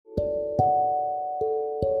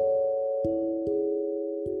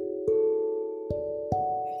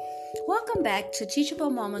Welcome back to Teachable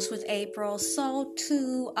Moments with April. So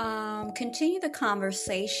to continue the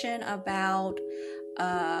conversation about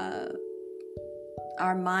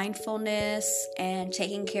our mindfulness and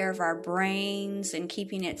taking care of our brains and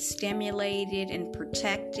keeping it stimulated and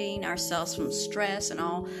protecting ourselves from stress and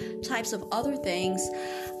all types of other things,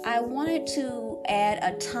 I wanted to add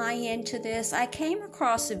a tie-in to this. I came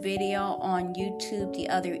across a video on YouTube the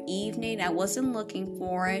other evening. I wasn't looking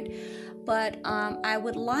for it, but I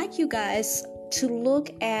would like you guys to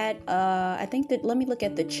look at, let me look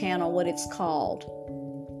at the channel, what it's called.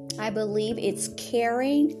 I believe it's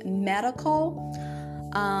Caring Medical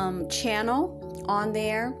channel on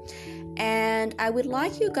there. And I would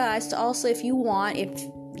like you guys to also, if you want, if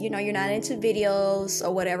you're not into videos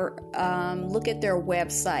or whatever, look at their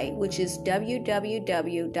website, which is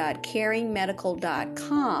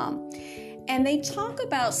www.caringmedical.com. And they talk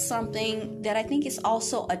about something that I think is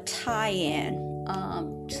also a tie-in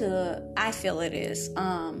I feel it is.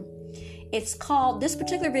 It's called, this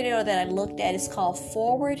particular video that I looked at is called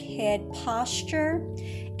Forward Head Posture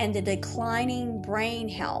and the Declining Brain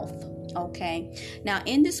Health. Okay. Now,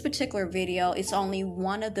 in this particular video, it's only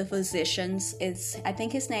one of the physicians. I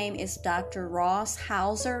think his name is Dr. Ross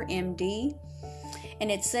Hauser, MD. And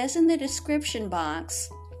it says in the description box,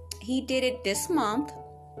 he did it this month,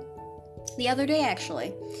 the other day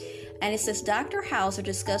actually. And it says, Dr. Hauser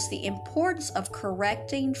discussed the importance of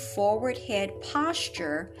correcting forward head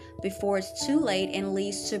posture before it's too late and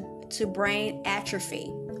leads to brain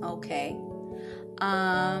atrophy. Okay.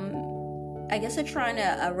 I guess they're trying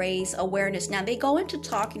to raise awareness. Now, they go into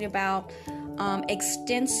talking about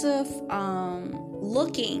extensive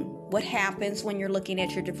looking, what happens when you're looking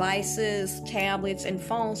at your devices, tablets, and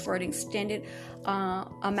phones for an extended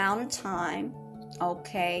amount of time.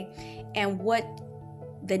 Okay. And what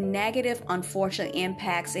the negative, unfortunate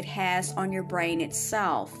impacts it has on your brain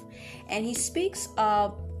itself. And he speaks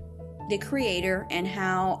of the creator and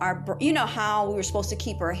how how we were supposed to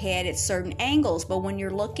keep our head at certain angles, but when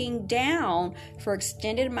you're looking down for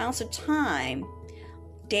extended amounts of time,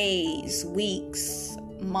 days, weeks,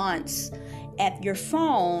 months, at your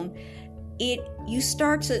phone, he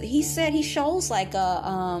said he shows like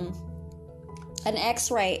an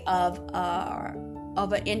x-ray of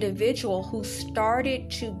an individual who started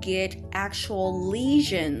to get actual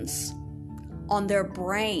lesions on their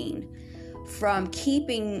brain from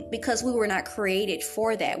because we were not created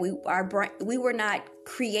for that. We were not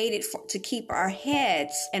created to keep our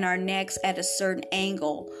heads and our necks at a certain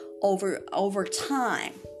angle over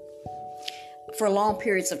time, for long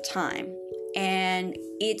periods of time. And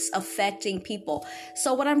it's affecting people.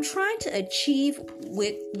 So what I'm trying to achieve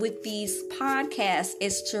with these podcasts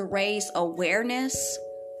is to raise awareness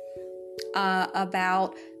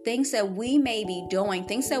about things that we may be doing,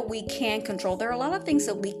 things that we can control. There are a lot of things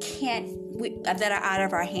that we can't, that are out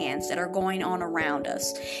of our hands, that are going on around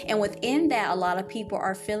us. And within that, a lot of people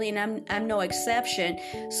are feeling, I'm no exception,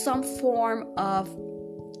 some form of,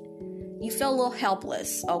 you feel a little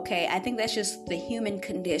helpless, okay? I think that's just the human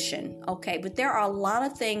condition, okay? But there are a lot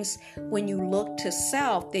of things when you look to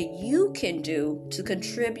self that you can do to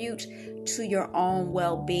contribute to your own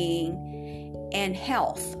well-being and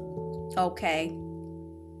health, okay?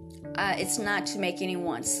 It's not to make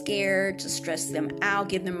anyone scared, to stress them out,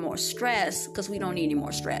 give them more stress, because we don't need any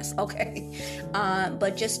more stress, okay?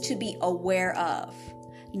 But just to be aware of.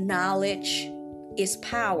 Knowledge is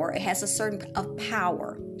power. It has a certain of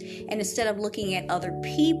power. And instead of looking at other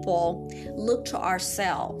people, look to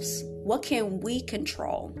ourselves. What can we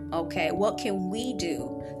control? Okay. What can we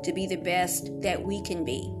do to be the best that we can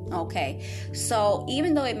be? Okay. So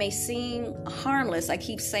even though it may seem harmless, I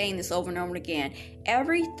keep saying this over and over again,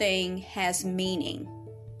 everything has meaning.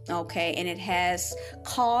 Okay. And it has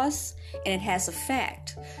cause and it has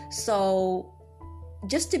effect. So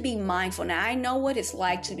just to be mindful. Now, I know what it's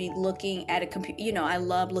like to be looking at a computer. I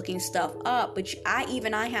love looking stuff up, but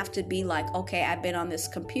I have to be like, okay, I've been on this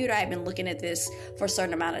computer. I've been looking at this for a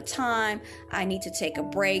certain amount of time. I need to take a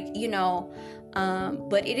break,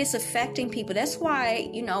 but it is affecting people. That's why,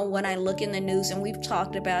 when I look in the news, and we've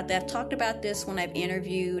talked about that, I've talked about this when I've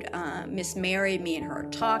interviewed Miss Mary, me and her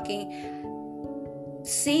talking,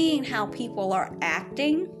 seeing how people are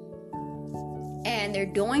acting. And they're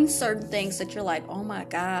doing certain things that you're like, oh my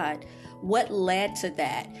God, what led to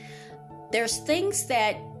that? There's things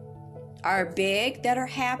that are big that are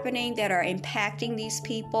happening, that are impacting these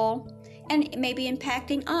people and maybe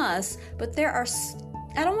impacting us. But there are,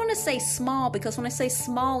 I don't want to say small, because when I say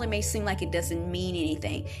small, it may seem like it doesn't mean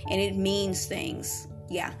anything. And it means things.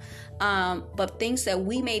 Yeah. But things that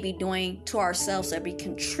we may be doing to ourselves that be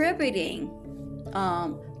contributing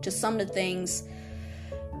to some of the things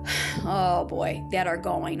oh boy, that are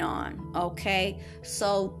going on. Okay,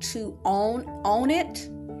 so to own it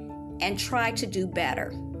and try to do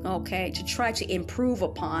better. Okay, to try to improve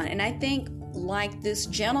upon. And I think, like this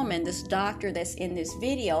gentleman, this doctor that's in this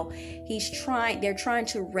video, they're trying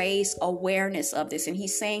to raise awareness of this, and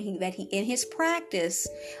he's saying that he in his practice,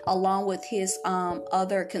 along with his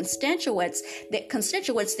other constituents,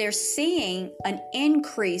 they're seeing an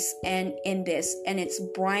increase in this, and it's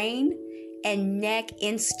brain and neck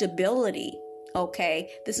instability.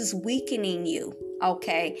 Okay, this is weakening you.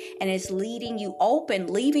 Okay, and it's leaving you open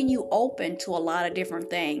to a lot of different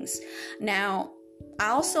things. Now, I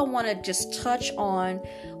also want to just touch on,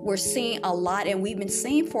 we're seeing a lot, and we've been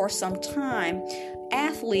seeing for some time,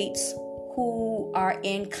 athletes who are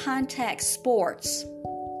in contact sports,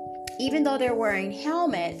 even though they're wearing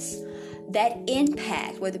helmets, that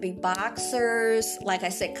impact, whether it be boxers, like I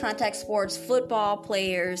said, contact sports, football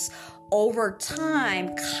players, over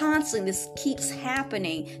time, constantly, this keeps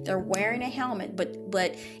happening. They're wearing a helmet,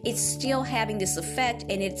 but it's still having this effect,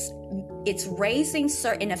 and it's raising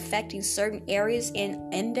certain, affecting certain areas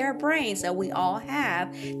in their brains that we all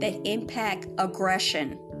have that impact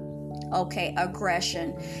aggression. Okay,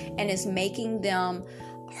 aggression, and it's making them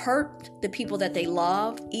hurt the people that they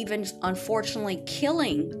love, even unfortunately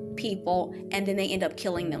killing people, and then they end up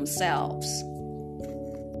killing themselves.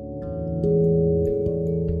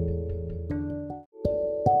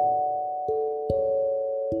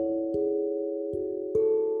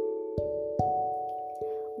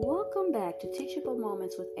 Welcome back to Teachable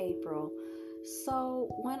Moments with April. So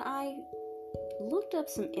when I looked up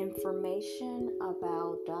some information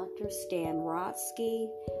about Dr. Stan Rotsky,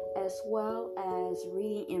 as well as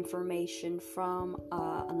reading information from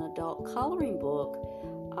an adult coloring book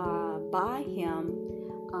by him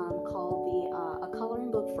called A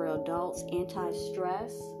Coloring Book for Adults,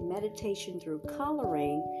 Anti-Stress, Meditation Through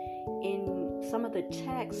Coloring. In some of the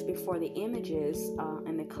text before the images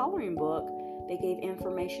in the coloring book, they gave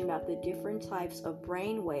information about the different types of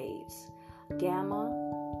brain waves: gamma,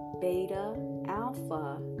 beta,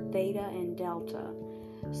 alpha, theta, and delta.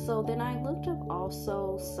 So then I looked up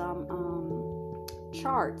also some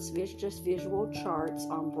charts, just visual charts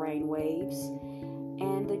on brain waves.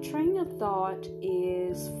 And the train of thought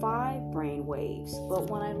is 5 brain waves. But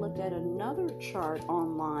when I looked at another chart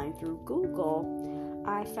online through Google,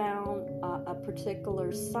 I found a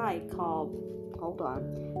particular site called,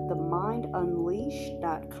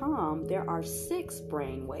 themindunleashed.com. There are 6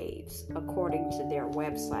 brain waves according to their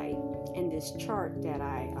website in this chart that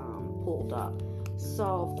I pulled up. So,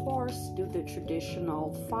 of course, do the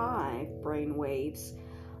traditional 5 brain waves.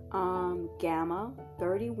 Gamma,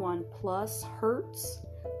 31 plus hertz,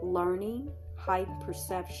 learning, heightened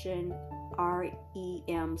perception,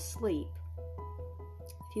 REM, sleep.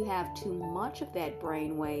 If you have too much of that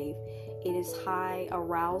brain wave, it is high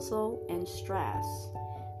arousal and stress.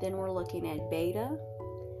 Then we're looking at beta,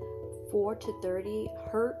 4 to 30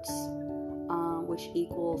 hertz, which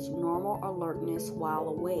equals normal alertness while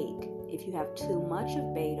awake. If you have too much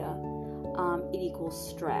of beta, it equals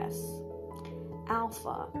stress.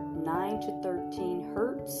 Alpha, 9 to 13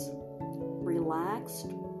 hertz, relaxed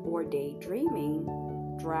or daydreaming,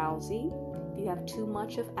 drowsy. If you have too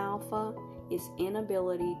much of alpha, it's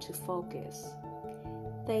inability to focus.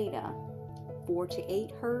 Theta, 4 to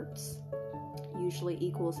 8 hertz, usually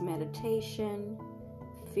equals meditation,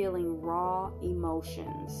 feeling raw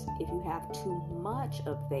emotions. If you have too much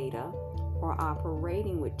of theta or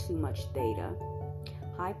operating with too much theta,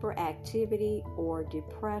 hyperactivity or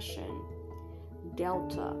depression.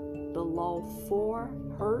 Delta, below 4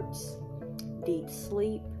 hertz, deep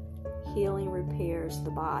sleep, healing repairs the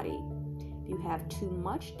body. If you have too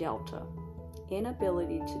much delta,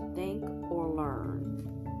 inability to think or learn.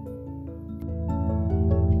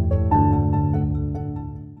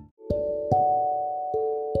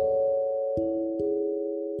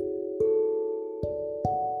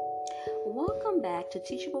 Welcome back to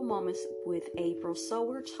Teachable Moments with April. So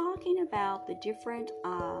we're talking about the different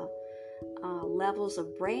levels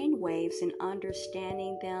of brain waves and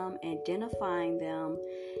understanding them, identifying them,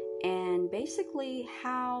 and basically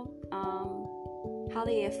how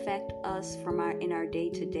they affect us in our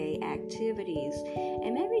day-to-day activities,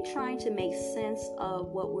 and maybe trying to make sense of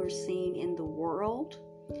what we're seeing in the world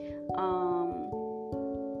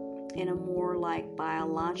in a more like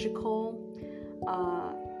biological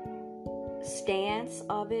stance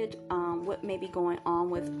of it, what may be going on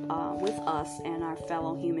with us and our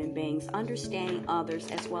fellow human beings. Understanding others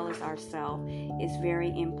as well as ourselves is very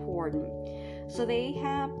important. So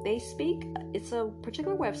they speak, it's a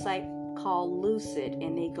particular website called Lucid,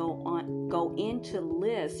 and they go into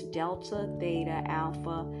list delta, theta,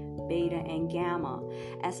 alpha, beta, and gamma.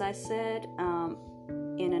 As I said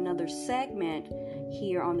in another segment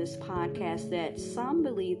here on this podcast, that some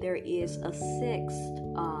believe there is a sixth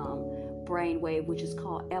brainwave, which is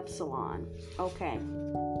called epsilon. Okay.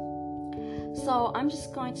 So I'm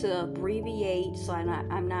just going to abbreviate so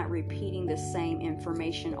I'm not repeating the same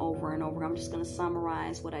information over and over. I'm just going to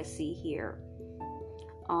summarize what I see here.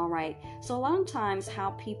 All right. So a lot of times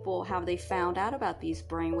how they found out about these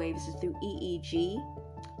brainwaves is through EEG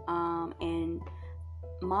and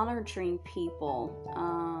monitoring people.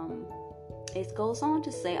 It goes on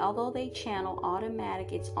to say, although they channel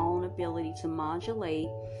automatic its own ability to modulate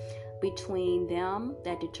between them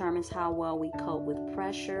that determines how well we cope with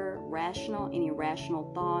pressure, rational and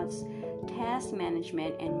irrational thoughts, task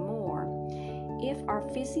management, and more. If our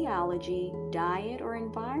physiology, diet, or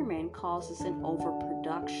environment causes an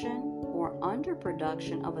overproduction or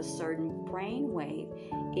underproduction of a certain brainwave,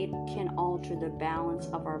 it can alter the balance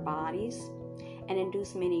of our bodies and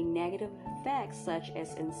induce many negative effects such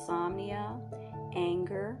as insomnia,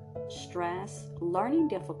 anger, stress, learning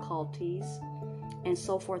difficulties, and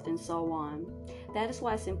so forth and so on. That is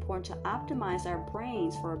why it's important to optimize our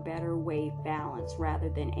brains for a better wave balance rather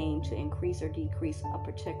than aim to increase or decrease a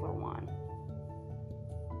particular one.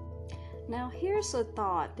 Now, here's a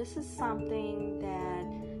thought. This is something that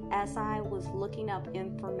as I was looking up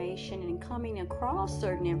information and coming across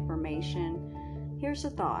certain information, here's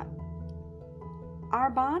a thought.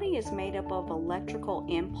 Our body is made up of electrical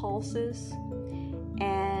impulses,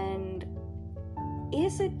 and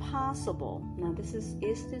is it possible, now is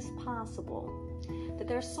this possible, that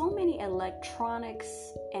there's so many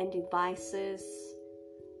electronics and devices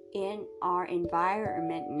in our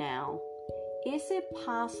environment now? Is it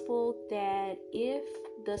possible that if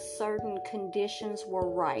the certain conditions were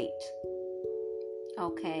right,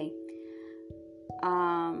 okay,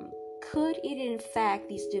 could it in fact,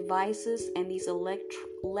 these devices and these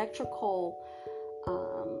electrical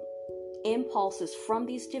impulses from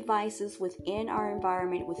these devices within our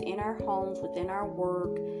environment, within our homes, within our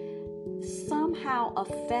work, somehow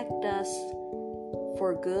affect us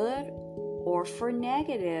for good or for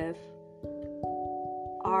negative,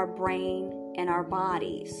 our brain and our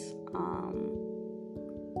bodies?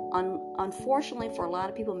 Unfortunately, for a lot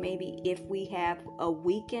of people, maybe if we have a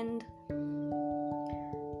weakened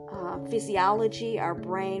physiology, our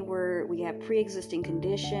brain, where we have pre-existing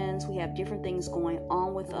conditions, we have different things going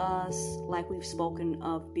on with us, like we've spoken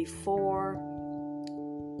of before.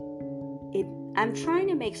 I'm trying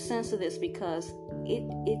to make sense of this because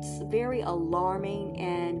it's very alarming,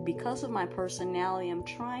 and because of my personality, I'm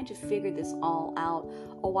trying to figure this all out,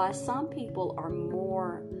 or why some people are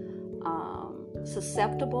more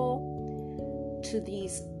susceptible to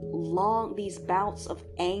these bouts of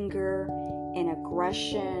anger and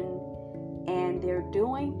aggression, and they're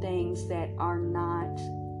doing things that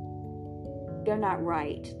they're not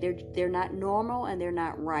right. They're not normal, and they're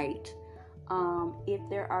not right. If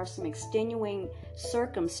there are some extenuating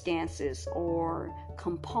circumstances or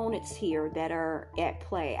components here that are at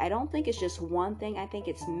play, I don't think it's just one thing. I think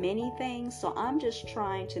it's many things. So I'm just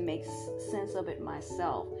trying to make sense of it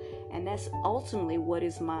myself, and that's ultimately what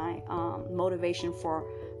is my motivation for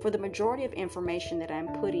the majority of information that I'm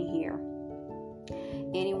putting here.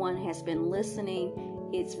 Anyone has been listening,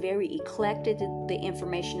 it's very eclectic, the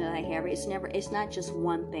information that I have. It's not just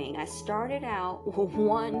one thing. I started out with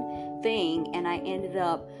one thing and I ended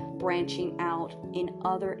up branching out in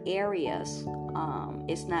other areas.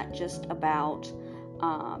 It's not just about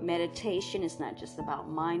meditation. It's not just about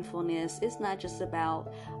mindfulness. It's not just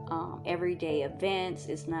about everyday events.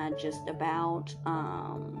 It's not just about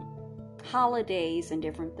holidays and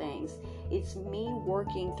different things. It's me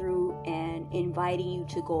working through and inviting you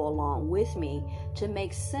to go along with me to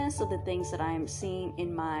make sense of the things that I am seeing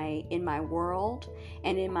in my world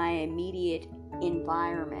and in my immediate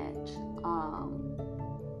environment.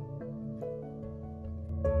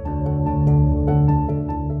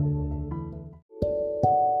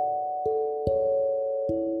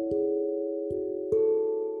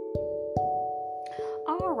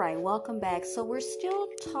 Welcome back. So we're still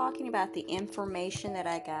talking about the information that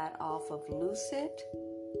I got off of Lucid,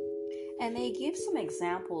 and they give some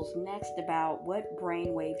examples next about what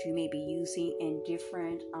brain waves you may be using in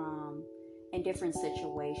different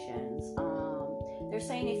situations. They're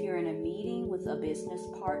saying if you're in a meeting with a business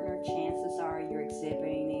partner, chances are you're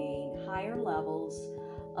exhibiting higher levels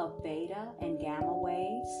of beta and gamma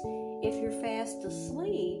waves. If you're fast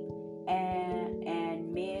asleep and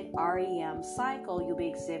mid-REM cycle, you'll be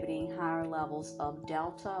exhibiting higher levels of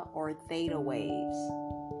delta or theta waves.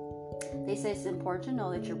 They say it's important to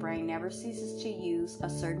know that your brain never ceases to use a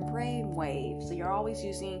certain brain wave. So you're always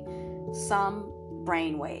using some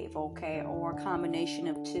brain wave, okay, or a combination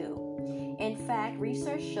of two. In fact,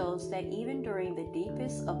 research shows that even during the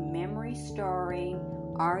deepest of memory storing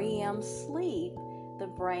REM sleep, the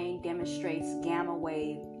brain demonstrates gamma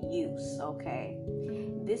wave use, okay?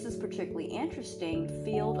 This is particularly interesting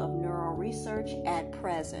field of neural research at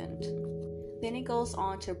present. Then it goes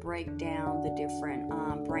on to break down the different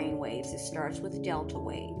brain waves. It starts with delta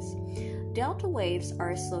waves. Delta waves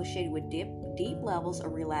are associated with deep levels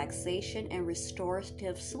of relaxation and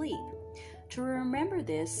restorative sleep. To remember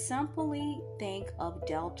this, simply think of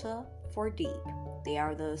delta for deep. They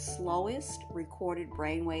are the slowest recorded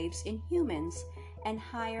brain waves in humans, and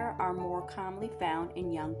higher are more commonly found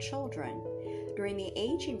in young children. During the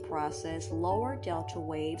aging process, lower delta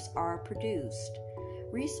waves are produced.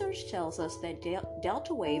 Research tells us that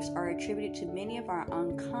delta waves are attributed to many of our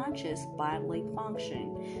unconscious bodily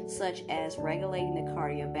functions, such as regulating the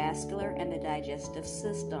cardiovascular and the digestive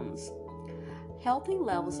systems. Healthy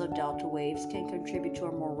levels of delta waves can contribute to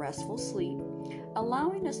a more restful sleep,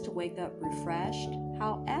 allowing us to wake up refreshed.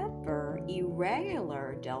 However,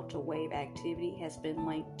 irregular delta wave activity has been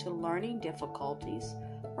linked to learning difficulties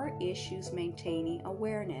or issues maintaining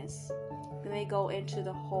awareness. Then they go into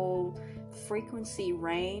the whole frequency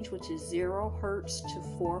range, which is 0 hertz to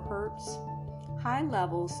 4 hertz. High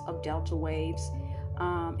levels of delta waves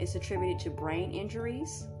is attributed to brain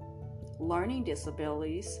injuries, learning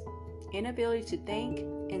disabilities, inability to think,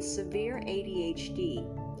 and severe ADHD.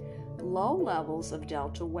 Low levels of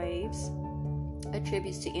delta waves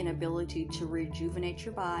attributes to inability to rejuvenate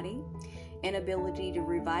your body, inability to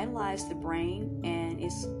revitalize the brain, and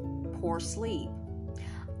is poor sleep.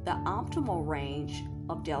 The optimal range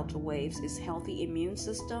of delta waves is healthy immune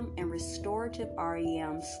system and restorative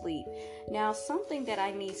REM sleep. Now, something that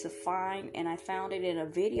I need to find, and I found it in a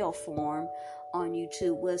video form on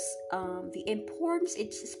YouTube, was the importance.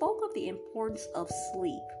 It spoke of the importance of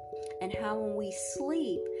sleep and how when we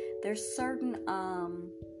sleep, there's certain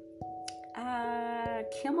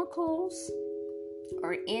chemicals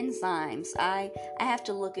or enzymes. I have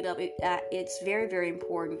to look it up. It's very, very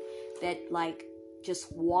important that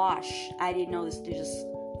just wash. I didn't know this. They just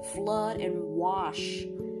flood and wash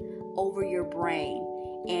over your brain,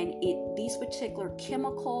 and these particular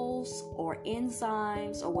chemicals or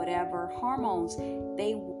enzymes or whatever hormones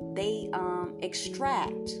they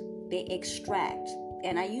extract. They extract,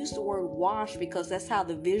 and I use the word wash because that's how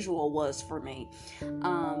the visual was for me.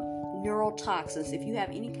 Neurotoxins. If you have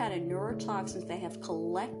any kind of neurotoxins that have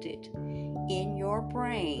collected in your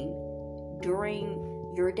brain during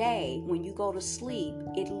your day, when you go to sleep,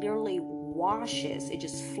 it literally washes, it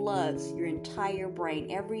just floods your entire brain,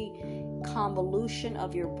 every convolution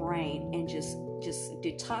of your brain, and just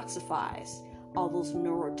detoxifies all those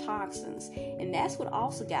neurotoxins. And that's what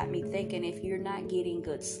also got me thinking, if you're not getting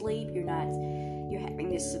good sleep, you're having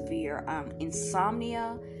this severe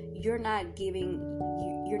insomnia, you're not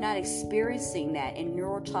experiencing that, and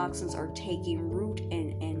neurotoxins are taking root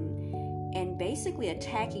and basically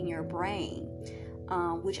attacking your brain.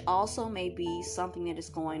 Which also may be something that is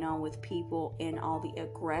going on with people in all the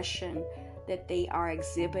aggression that they are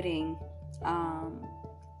exhibiting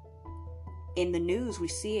in the news. We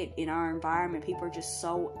see it in our environment. People are just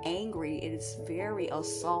so angry. It is very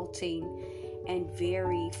assaulting and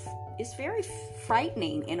it's very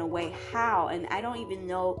frightening in a way how, and I don't even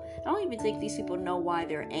think these people know why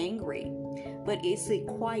they're angry. But is it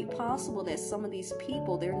quite possible that some of these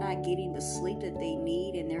people, they're not getting the sleep that they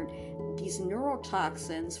need, and these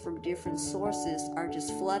neurotoxins from different sources are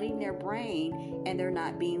just flooding their brain, and they're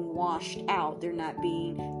not being washed out. They're not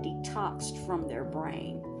being detoxed from their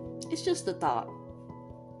brain. It's just a thought.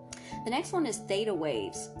 The next one is theta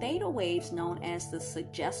waves. Theta waves, known as the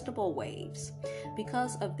suggestible waves,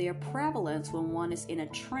 because of their prevalence when one is in a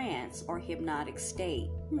trance or hypnotic state.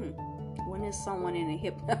 When is someone in a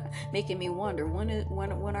making me wonder,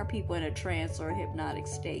 when are people in a trance or a hypnotic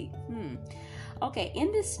state? Okay,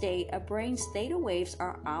 in this state, a brain's theta waves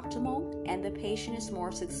are optimal and the patient is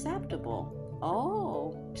more susceptible,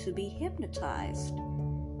 to be hypnotized.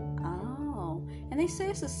 And they say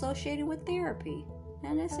it's associated with therapy.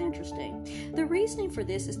 And that's interesting. The reasoning for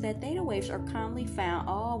this is that theta waves are commonly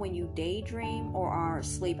found when you daydream or are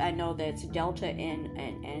asleep. I know that delta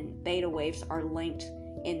and theta waves are linked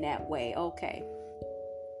in that way. Okay.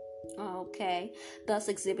 Thus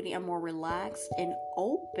exhibiting a more relaxed and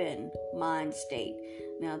open mind state.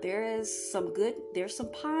 Now there's some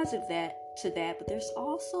positive to that, but there's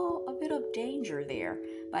also a bit of danger there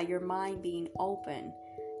by your mind being open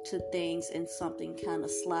to things and something kind of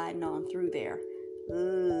sliding on through there.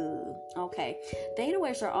 Ooh. Okay. Theta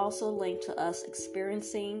waves are also linked to us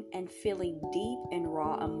experiencing and feeling deep and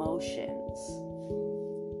raw emotions.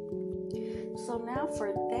 So now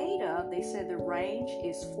for theta, they said the range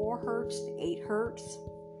is 4 hertz to 8 hertz.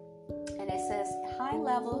 And it says high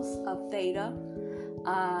levels of theta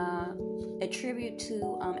attribute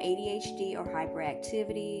to ADHD or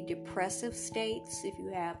hyperactivity, depressive states. If you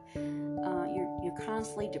have, you're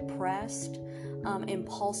constantly depressed,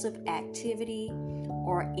 impulsive activity,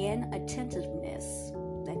 or inattentiveness.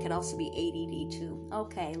 That could also be ADD too.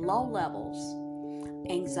 Okay, low levels,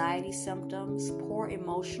 anxiety symptoms, poor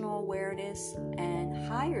emotional awareness, and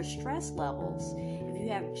higher stress levels. If you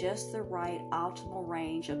have just the right optimal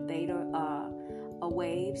range of theta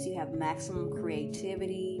waves, you have maximum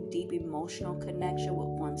creativity, deep emotional connection with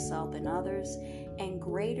oneself and others, and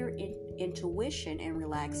greater intuition and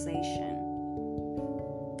relaxation.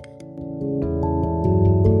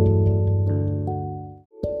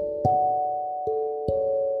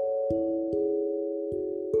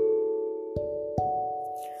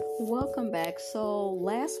 Welcome back. So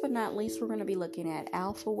last but not least, we're going to be looking at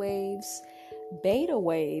alpha waves, beta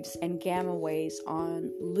waves, and gamma waves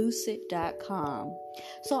on lucid.com.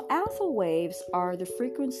 So alpha waves are the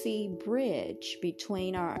frequency bridge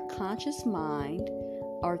between our conscious mind,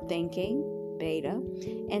 our thinking, beta,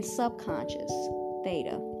 and subconscious,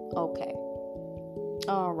 theta. Okay.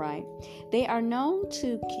 All right. They are known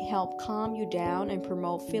to help calm you down and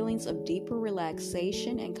promote feelings of deeper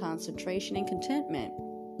relaxation and concentration and contentment.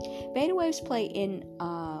 Beta waves play an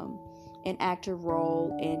active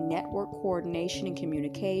role in network coordination and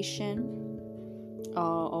communication.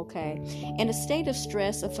 In a state of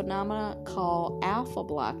stress, a phenomenon called alpha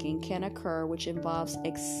blocking can occur, which involves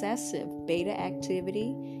excessive beta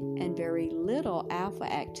activity and very little alpha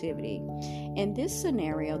activity. In this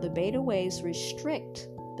scenario, the beta waves restrict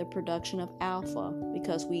the production of alpha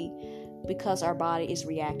because our body is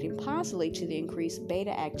reacting positively to the increased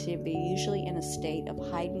beta activity, usually in a state of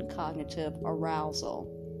heightened cognitive arousal.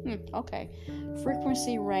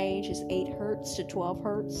 Frequency range is 8 hertz to 12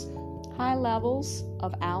 hertz. High levels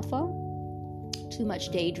of alpha, too much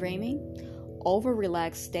daydreaming,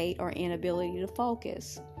 over-relaxed state, or inability to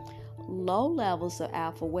focus. Low levels of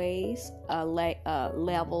alpha waves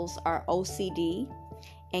levels are OCD,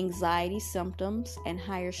 anxiety symptoms, and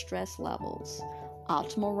higher stress levels.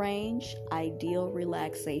 Optimal range, ideal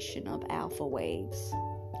relaxation of alpha waves.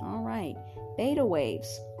 All right, beta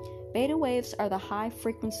waves. Beta waves are the high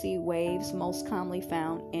frequency waves most commonly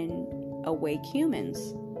found in awake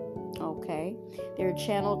humans. Okay, they're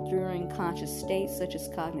channeled during conscious states such as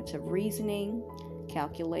cognitive reasoning,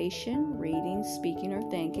 calculation, reading, speaking, or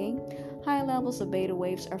thinking. High levels of beta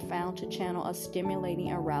waves are found to channel a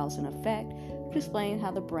stimulating arousing effect, to explain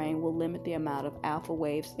how the brain will limit the amount of alpha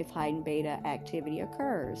waves if heightened beta activity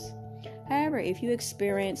occurs. However, if you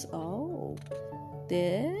experience,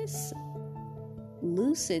 this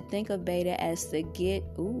lucid, think of beta as the get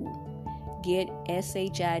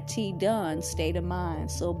SHIT done state of mind.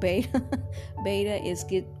 So beta is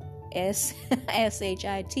get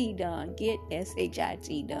SHIT done. Get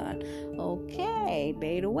SHIT done. Okay,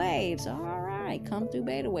 beta waves. All right, come through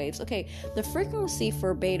beta waves. Okay, the frequency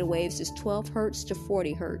for beta waves is 12 hertz to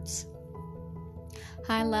 40 hertz.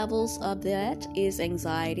 High levels of that is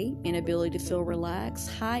anxiety, inability to feel relaxed,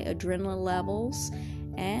 high adrenaline levels,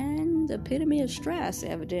 and the epitome of stress,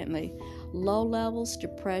 evidently. Low levels,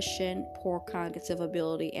 depression, poor cognitive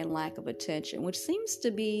ability, and lack of attention, which seems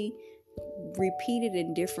to be repeated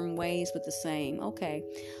in different ways but the same. Okay,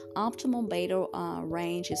 optimal beta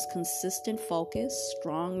range is consistent focus,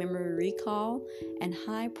 strong memory recall, and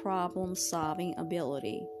high problem solving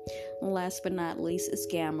ability. And last but not least is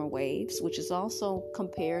gamma waves, which is also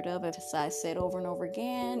comparative, as I said over and over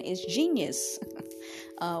again, is genius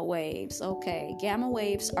waves. Okay, gamma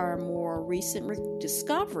waves are a more recent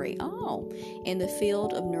discovery in the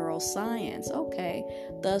field of neuroscience. Okay,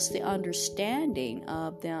 thus the understanding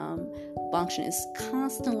of them function is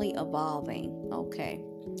constantly evolving. Okay,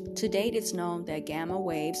 to date it's known that gamma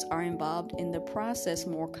waves are involved in the process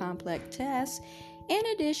more complex tests in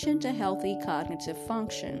addition to healthy cognitive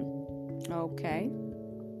function. Okay,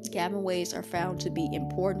 gamma waves are found to be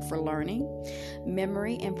important for learning,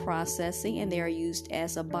 memory, and processing, and they are used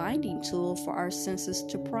as a binding tool for our senses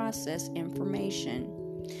to process information.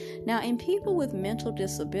 Now, in people with mental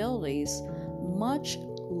disabilities, much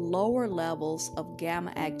lower levels of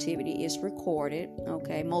gamma activity is recorded.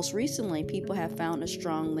 Okay, most recently, people have found a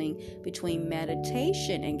strong link between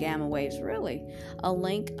meditation and gamma waves, really. A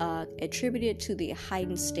link attributed to the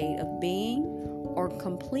heightened state of being or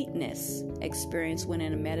completeness experienced when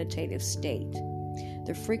in a meditative state.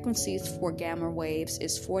 The frequencies for gamma waves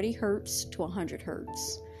is 40 hertz to 100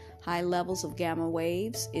 hertz. High levels of gamma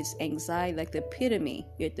waves is anxiety, like the epitome,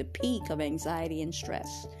 you're at the peak of anxiety and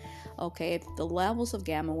stress. Okay, the levels of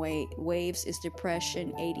gamma waves is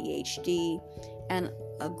depression, ADHD, and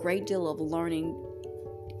a great deal of learning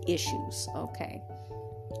issues. Okay.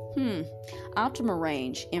 Optimal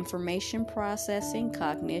range: information processing,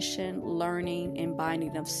 cognition, learning, and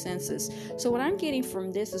binding of senses. So what I'm getting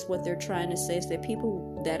from this is what they're trying to say is that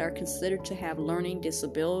people that are considered to have learning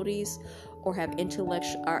disabilities or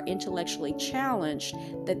are intellectually challenged,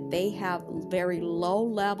 that they have very low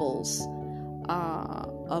levels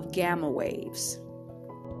of gamma waves.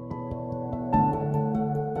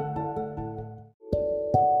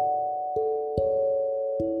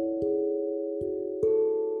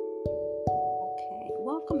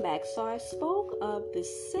 Welcome back. So I spoke of the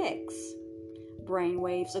 6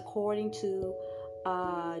 brainwaves according to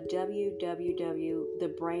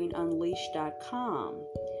www.thebrainunleashed.com.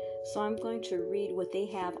 So I'm going to read what they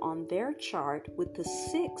have on their chart with the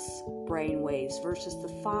 6 brainwaves versus the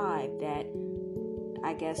 5 that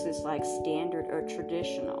I guess is like standard or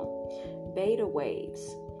traditional. Beta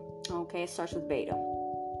waves. Okay, it starts with beta.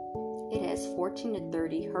 It has 14 to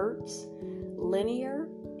 30 hertz, linear,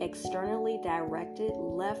 externally directed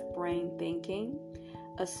left brain thinking,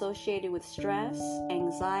 associated with stress,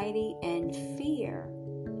 anxiety, and fear.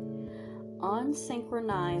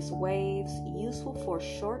 Unsynchronized waves, useful for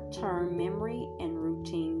short-term memory and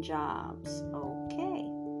routine jobs. Okay.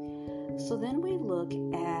 So then we look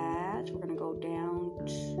at, we're going to go down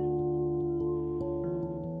to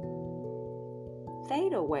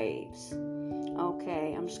theta waves.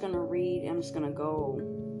 Okay, I'm just going to go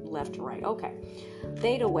left to right. Okay.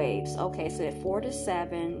 Theta waves. Okay, so at 4 to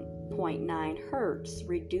 7.9 hertz,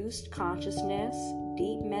 reduced consciousness,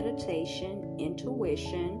 deep meditation,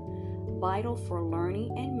 intuition, vital for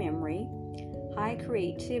learning and memory, high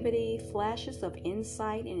creativity, flashes of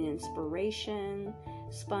insight and inspiration,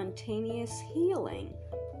 spontaneous healing.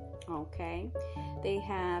 Okay. They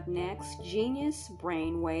have next genius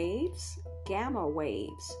brain waves, gamma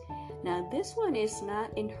waves. Now this one is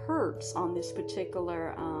not in hertz on this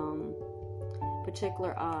particular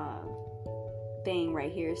thing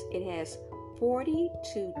right here. It has 40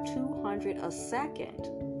 to 200 a second.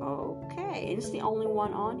 Okay, and it's the only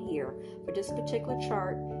one on here for this particular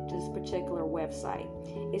chart, to this particular website.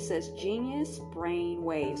 It says genius brain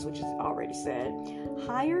waves, which is already said.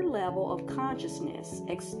 Higher level of consciousness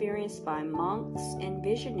experienced by monks and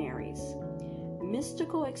visionaries.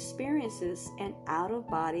 Mystical experiences and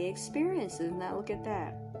out-of-body experiences. Now look at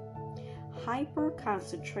that. Hyper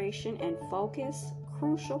concentration and focus,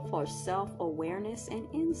 crucial for self-awareness and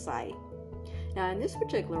insight. Now in this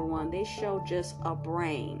particular one, they show just a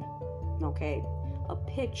brain, okay, a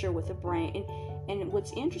picture with a brain. And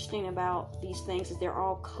what's interesting about these things is they're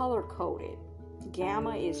all color-coded.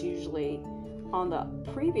 Gamma is usually on the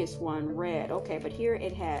previous one red, okay, but here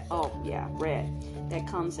it had, red. That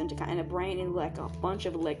comes into kind of brain and like a bunch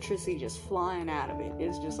of electricity just flying out of it.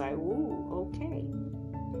 It's just like, ooh, okay.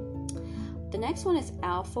 The next one is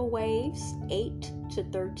alpha waves, 8 to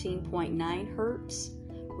 13.9 hertz.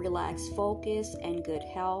 Relaxed focus and good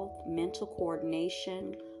health, mental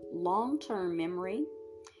coordination, long-term memory,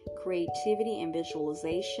 creativity and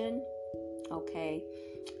visualization. Okay.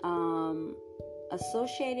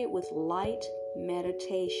 Associated with light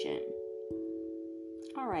meditation.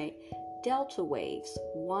 All right. Delta waves,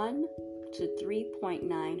 1 to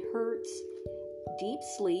 3.9 hertz, deep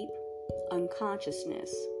sleep,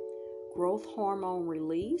 unconsciousness, growth hormone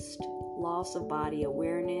released, loss of body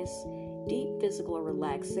awareness, deep physical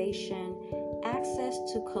relaxation, access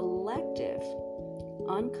to collective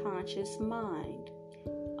unconscious mind.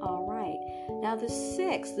 All right. Now the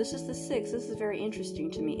 6, this is very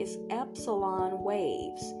interesting to me. It's epsilon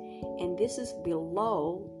waves, and this is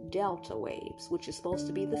below delta waves, which is supposed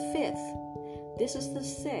to be the 5th. This is the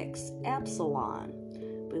 6, epsilon,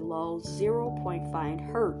 below 0.5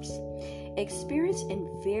 hertz. Experienced in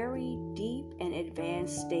very deep and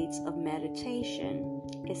advanced states of meditation,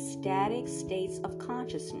 ecstatic states of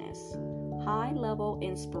consciousness, high level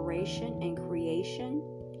inspiration and creation.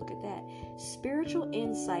 Look at that. Spiritual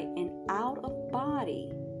insight and out of body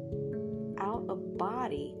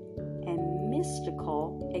and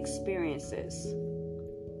mystical experiences.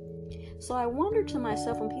 So I wonder to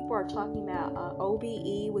myself, when people are talking about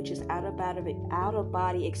OBE, which is out of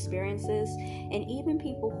body experiences, and even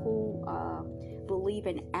people who believe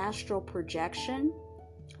in astral projection,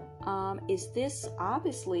 is this,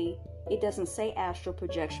 obviously it doesn't say astral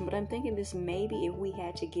projection, but I'm thinking this maybe if we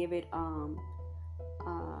had to give it,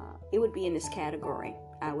 it would be in this category,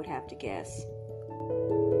 I would have to guess.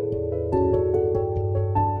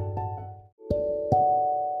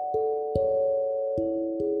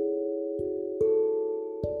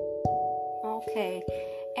 Okay,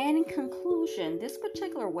 and in conclusion, this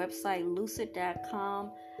particular website,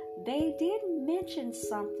 lucid.com, they did mention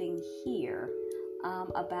something here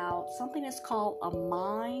about something that's called a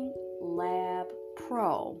Mind Lab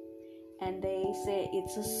Pro. And they said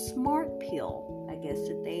it's a smart pill, I guess,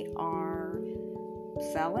 that they are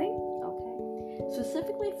selling. Okay.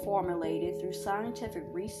 Specifically formulated through scientific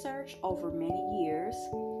research over many years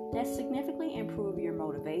that significantly improve your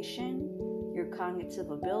motivation, your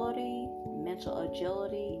cognitive ability, mental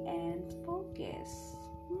agility, and focus.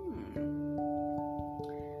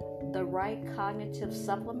 The right cognitive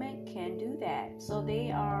supplement can do that. So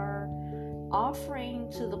they are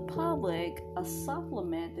offering to the public a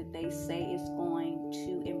supplement that they say is going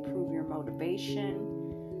to improve your motivation,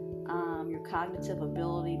 your cognitive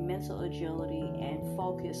ability, mental agility, and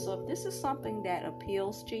focus. So if this is something that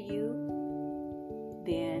appeals to you,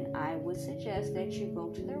 then I would suggest that you go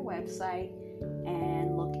to their website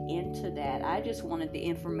and look into that. I just wanted the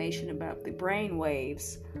information about the brain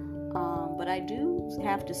waves. But I do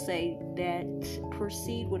have to say that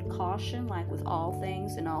proceed with caution, like with all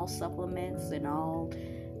things and all supplements and all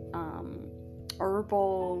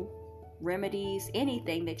herbal remedies,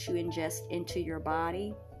 anything that you ingest into your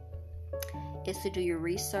body, is to do your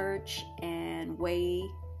research and weigh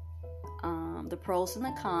the pros and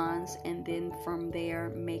the cons, and then from there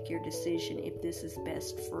make your decision if this is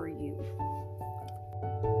best for you.